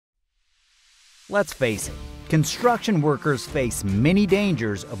Let's face it, construction workers face many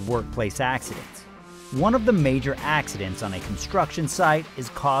dangers of workplace accidents. One of the major accidents on a construction site is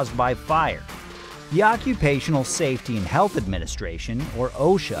caused by fire. The Occupational Safety and Health Administration, or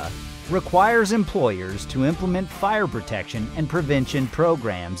OSHA, requires employers to implement fire protection and prevention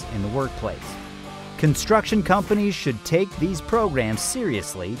programs in the workplace. Construction companies should take these programs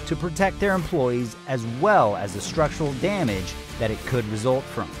seriously to protect their employees as well as the structural damage that it could result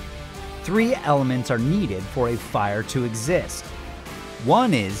from. 3 elements are needed for a fire to exist.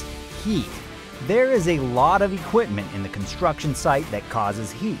 One is heat. There is a lot of equipment in the construction site that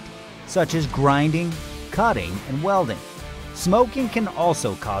causes heat, such as grinding, cutting, and welding. Smoking can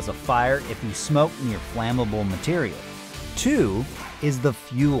also cause a fire if you smoke near flammable material. 2 is the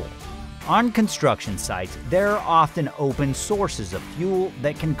fuel. On construction sites, there are often open sources of fuel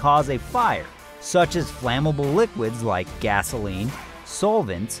that can cause a fire, such as flammable liquids like gasoline,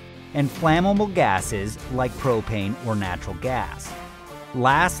 solvents, and flammable gases like propane or natural gas.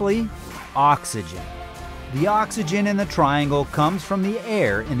 Lastly, oxygen. The oxygen in the triangle comes from the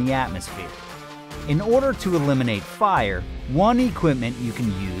air in the atmosphere. In order to eliminate fire, one equipment you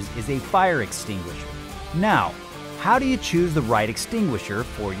can use is a fire extinguisher. Now, how do you choose the right extinguisher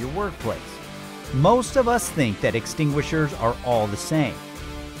for your workplace? Most of us think that extinguishers are all the same.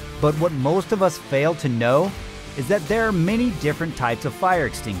 But what most of us fail to know is that there are many different types of fire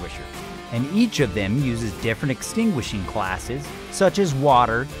extinguishers, and each of them uses different extinguishing classes, such as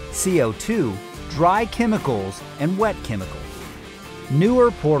water, CO2, dry chemicals, and wet chemicals. Newer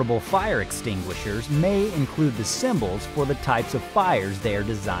portable fire extinguishers may include the symbols for the types of fires they are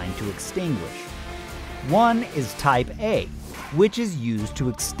designed to extinguish. One is Type A, which is used to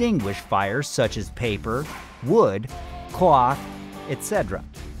extinguish fires such as paper, wood, cloth, etc.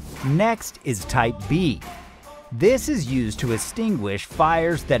 Next is Type B. This is used to extinguish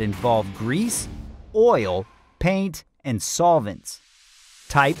fires that involve grease, oil, paint, and solvents.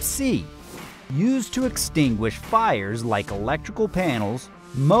 Type C, used to extinguish fires like electrical panels,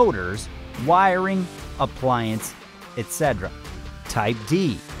 motors, wiring, appliance, etc. Type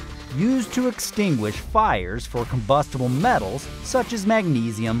D, used to extinguish fires for combustible metals such as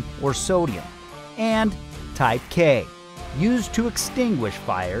magnesium or sodium. And Type K, used to extinguish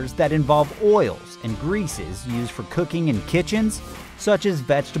fires that involve oils and greases used for cooking in kitchens, such as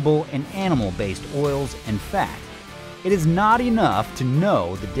vegetable and animal-based oils and fat. It is not enough to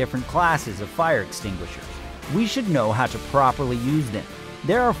know the different classes of fire extinguishers. We should know how to properly use them.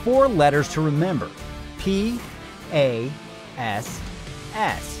 There are 4 letters to remember: P, A, S,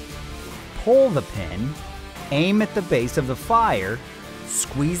 S. Pull the pin, aim at the base of the fire,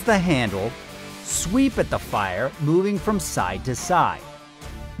 squeeze the handle, sweep at the fire, moving from side to side.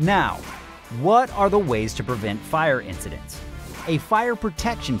 Now, what are the ways to prevent fire incidents? A fire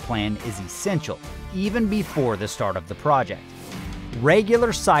protection plan is essential, even before the start of the project.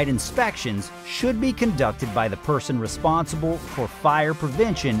 Regular site inspections should be conducted by the person responsible for fire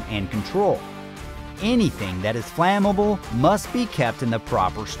prevention and control. Anything that is flammable must be kept in the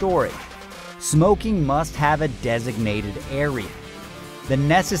proper storage. Smoking must have a designated area. The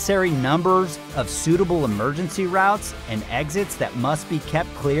necessary numbers of suitable emergency routes and exits that must be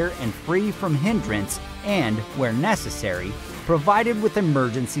kept clear and free from hindrance and, where necessary, provided with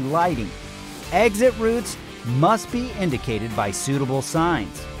emergency lighting. Exit routes must be indicated by suitable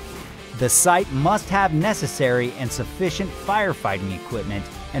signs. The site must have necessary and sufficient firefighting equipment,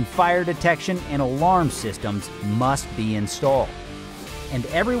 and fire detection and alarm systems must be installed. And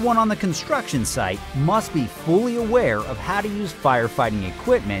everyone on the construction site must be fully aware of how to use firefighting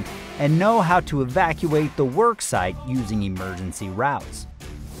equipment and know how to evacuate the work site using emergency routes.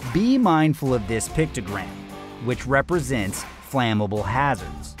 Be mindful of this pictogram, which represents flammable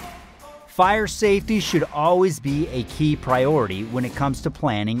hazards. Fire safety should always be a key priority when it comes to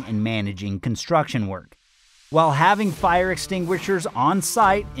planning and managing construction work. While having fire extinguishers on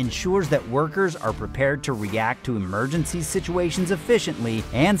site ensures that workers are prepared to react to emergency situations efficiently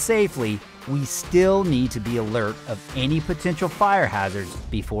and safely, we still need to be alert of any potential fire hazards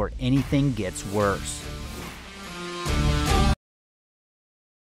before anything gets worse.